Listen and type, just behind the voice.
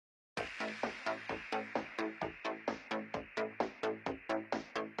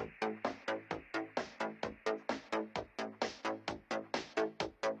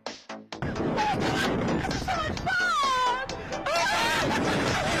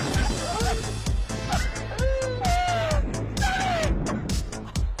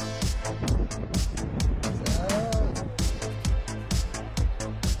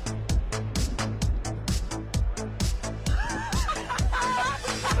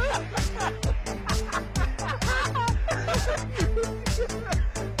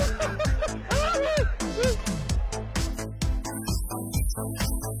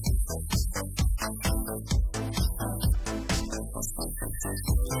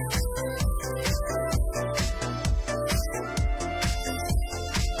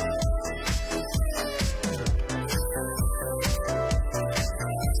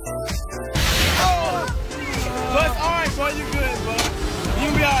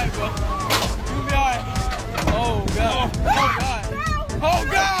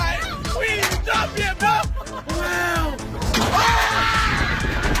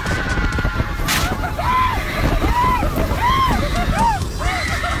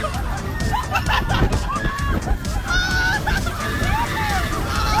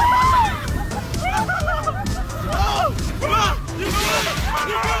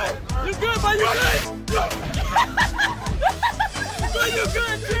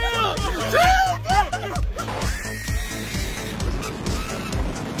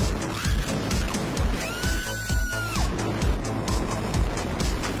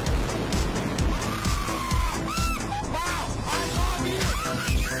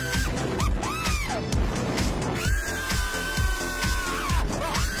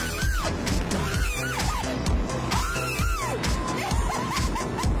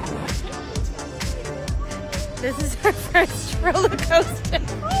This is our first roller coaster.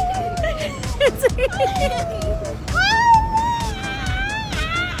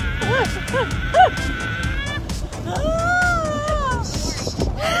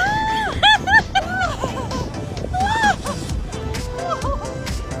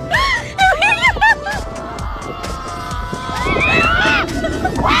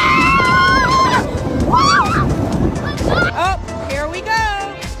 Oh, here we go.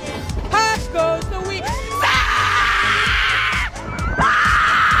 Pop goes the wheel.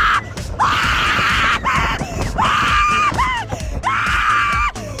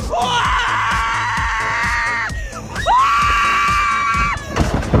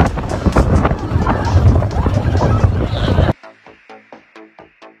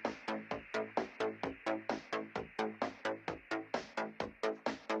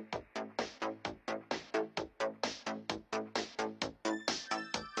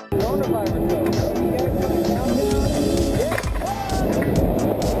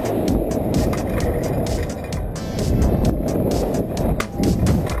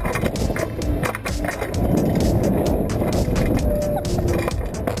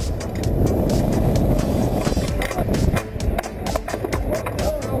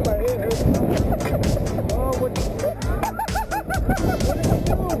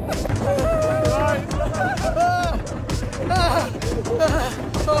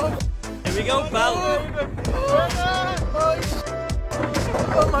 Here we go, pal.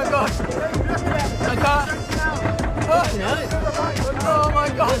 Oh my god. I can't. Oh my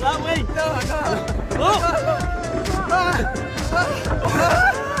god. That way. No, I can't. Oh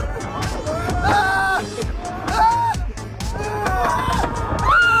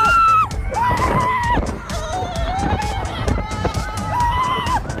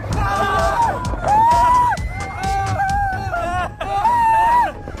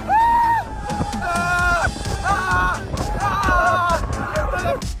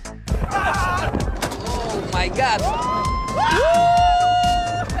my god.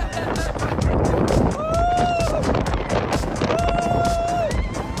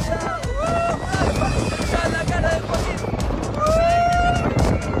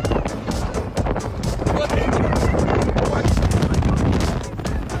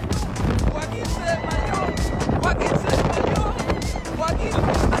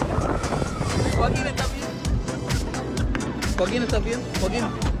 Joaquín, ¿estás bien? Joaquín.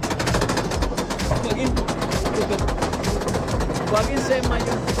 Joaquín. Joaquín se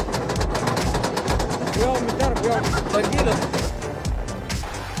desmayó. Cuidado, mi cara, cuidado. Tranquilo.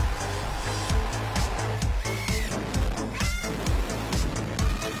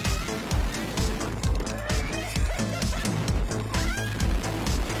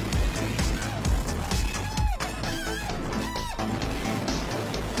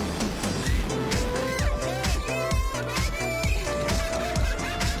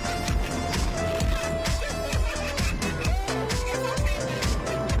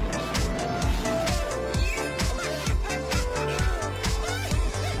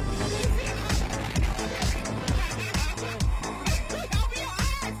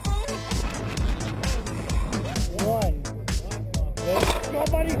 on,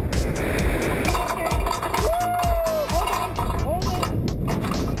 buddy. Hold on.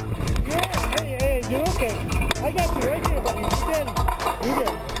 Yeah, hey, you're okay. I got you right here, buddy. You did.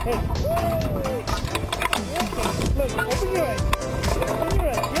 Hey. Okay. Look, open your eyes. Open your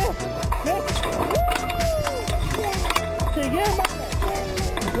eyes. Yeah. Say, yeah, mama.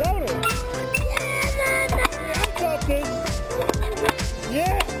 Louder. I got this.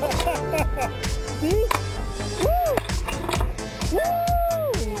 Yeah. See? Woo! Woo!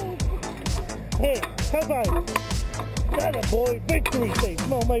 Hey, high five. That a boy. Victory. Say,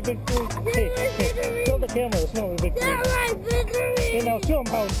 smell my victory. Hey, show the camera. Smell my victory. Smell my victory. And now show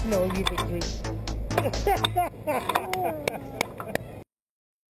them how to smell your victory.